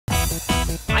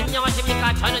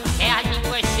안녕하십니까. 저는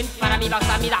대한민국의 신바람이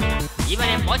박사입니다.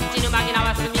 이번엔 멋진 음악이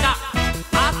나왔습니다.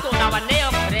 아, 또 나왔네요.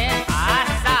 그래,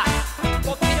 아싸,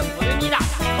 꽃피는 봄입니다.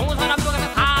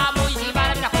 동서남북에서 다 모이시기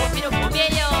바랍니다. 꽃피는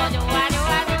봄이에요. 좋아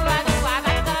좋아 좋아 좋아.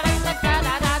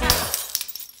 따라따라따라따라따라.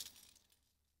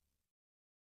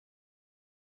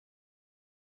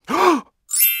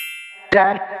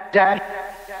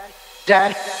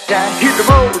 Daddy, hit the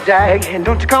road, Jack, and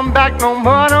don't you come back no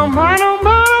more, no more, no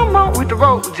more, no more. With the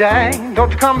road, Jack,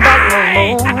 don't you come back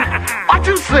no more. What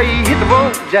you say? Hit the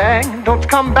road, Jack, don't you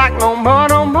come back no more,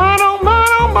 no more, no more,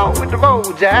 no more. With the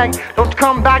road, Jack, don't you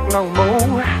come back no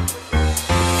more.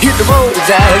 Hit the road,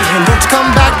 Jack, and don't you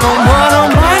come back no more, no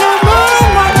more, no more, no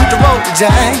more. With the road,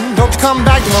 Jack, don't you come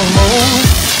back no more.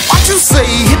 What you say?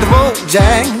 Hit the road,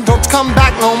 Jack, don't you come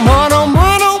back no more, no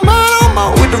more, no more.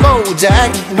 With the road,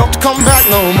 Jack, don't come back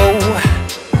no more.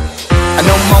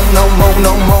 No more, no more,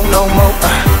 no more, no more.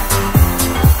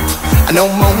 No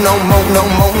more, no more, no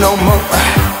more, no more.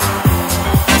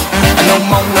 No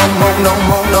more, no more, no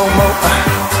more, no more.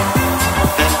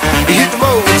 Hit the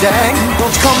road, Jack,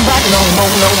 don't come back no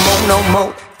more, no more, no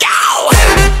more.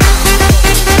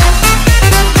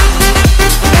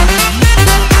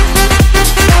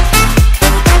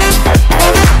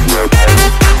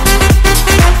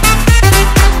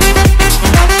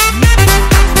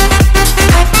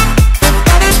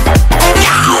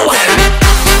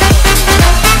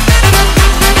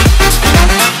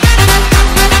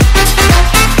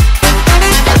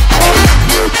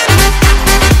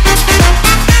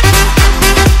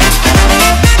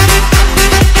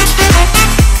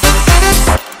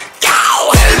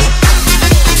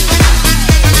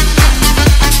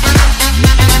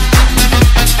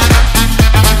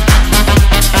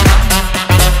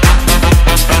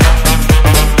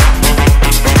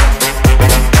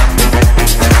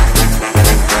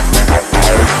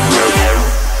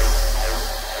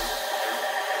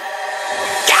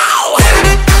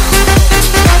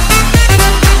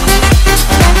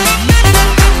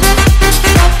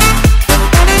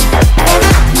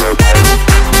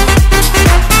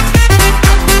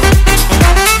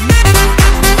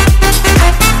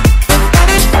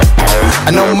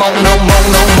 No more, no more,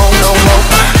 no more, no more.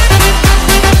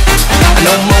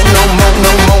 No more, no more,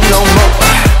 no more, no more.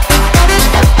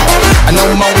 No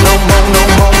more, no more, no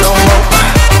more, no more.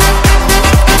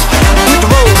 Hit the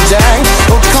road, Jack,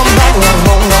 don't come back no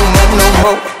more, no more, no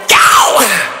more.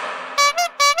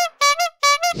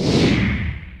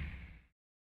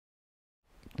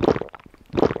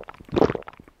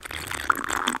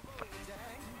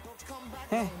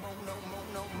 해.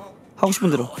 하고 싶은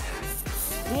대로.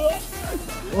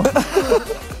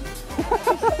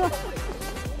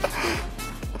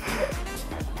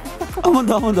 한 번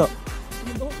더, 한 번 더.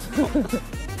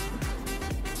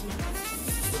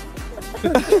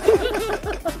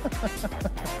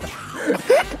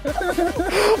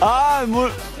 아,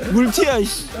 물티야,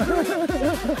 이씨.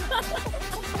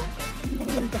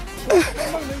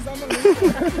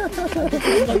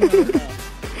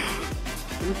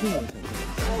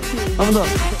 한 번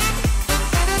더.